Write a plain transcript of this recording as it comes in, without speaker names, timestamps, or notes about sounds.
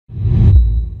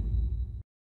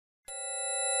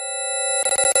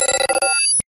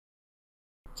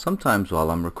Sometimes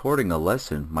while I'm recording a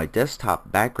lesson, my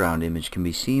desktop background image can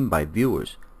be seen by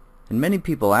viewers, and many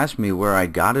people ask me where I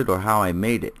got it or how I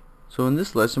made it. So in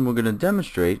this lesson we're going to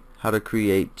demonstrate how to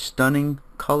create stunning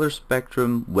color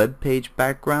spectrum web page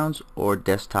backgrounds or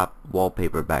desktop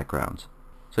wallpaper backgrounds.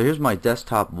 So here's my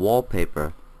desktop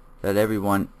wallpaper that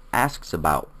everyone asks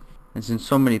about, and since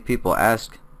so many people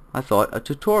ask, I thought a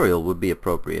tutorial would be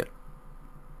appropriate.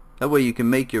 That way you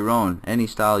can make your own, any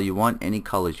style you want, any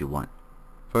colors you want.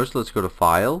 First, let's go to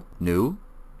File, New,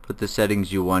 put the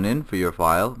settings you want in for your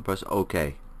file, and press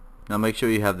OK. Now make sure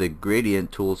you have the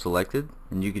gradient tool selected,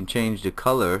 and you can change the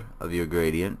color of your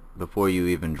gradient before you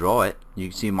even draw it. You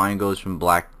can see mine goes from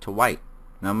black to white.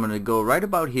 Now I'm going to go right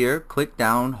about here, click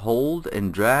down, hold,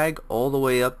 and drag all the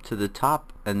way up to the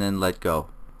top, and then let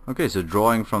go. Okay, so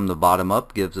drawing from the bottom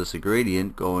up gives us a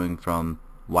gradient going from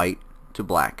white to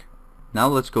black. Now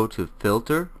let's go to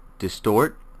Filter,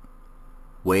 Distort,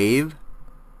 Wave,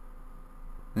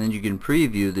 and then you can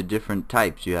preview the different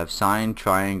types. You have sine,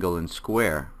 triangle, and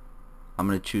square. I'm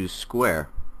going to choose square.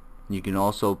 You can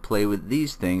also play with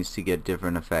these things to get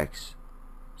different effects.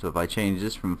 So if I change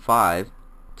this from 5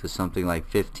 to something like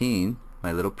 15,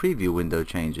 my little preview window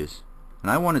changes. And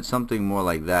I wanted something more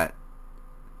like that.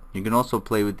 You can also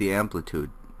play with the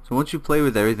amplitude. So once you play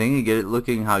with everything and get it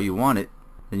looking how you want it,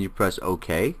 then you press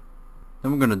OK.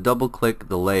 Then we're going to double click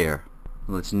the layer.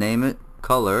 Let's name it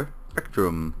Color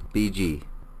Spectrum BG.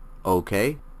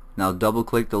 OK. Now double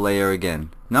click the layer again.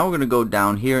 Now we're going to go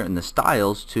down here in the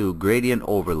styles to Gradient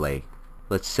Overlay.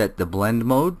 Let's set the blend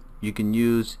mode. You can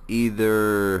use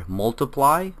either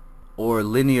multiply or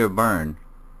linear burn.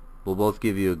 Will both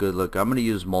give you a good look. I'm going to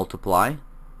use multiply.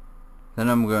 Then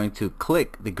I'm going to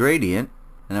click the gradient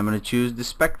and I'm going to choose the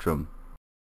spectrum.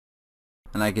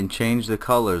 And I can change the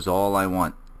colors all I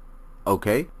want.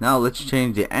 OK. Now let's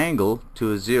change the angle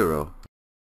to a 0.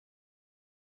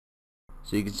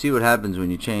 So you can see what happens when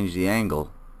you change the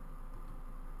angle.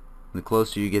 The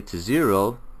closer you get to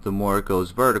 0, the more it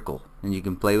goes vertical. And you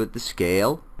can play with the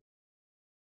scale.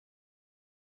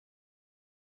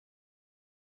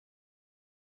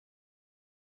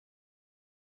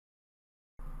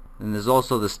 And there's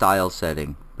also the style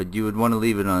setting, but you would want to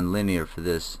leave it on linear for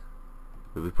this.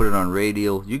 If we put it on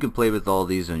radial, you can play with all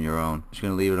these on your own. I'm just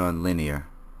going to leave it on linear.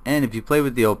 And if you play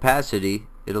with the opacity,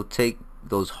 it'll take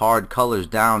those hard colors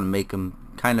down and make them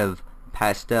kind of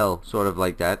pastel, sort of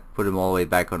like that. Put them all the way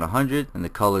back on 100 and the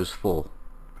color's full.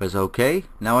 Press OK.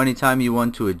 Now anytime you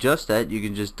want to adjust that, you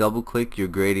can just double click your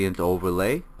gradient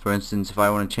overlay. For instance, if I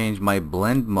want to change my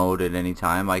blend mode at any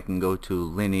time, I can go to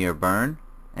linear burn.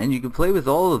 And you can play with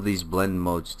all of these blend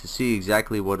modes to see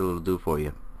exactly what it'll do for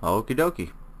you. Okie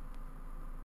dokie.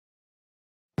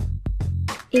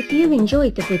 If you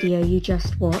enjoyed the video you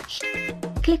just watched,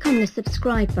 click on the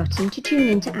subscribe button to tune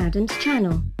into Adam's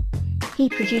channel. He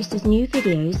produces new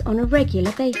videos on a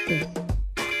regular basis.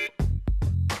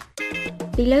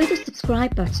 Below the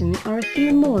subscribe button are a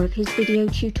few more of his video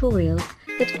tutorials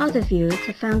that other viewers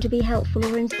have found to be helpful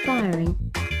or inspiring.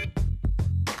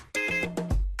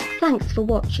 Thanks for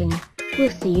watching. We'll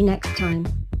see you next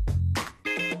time.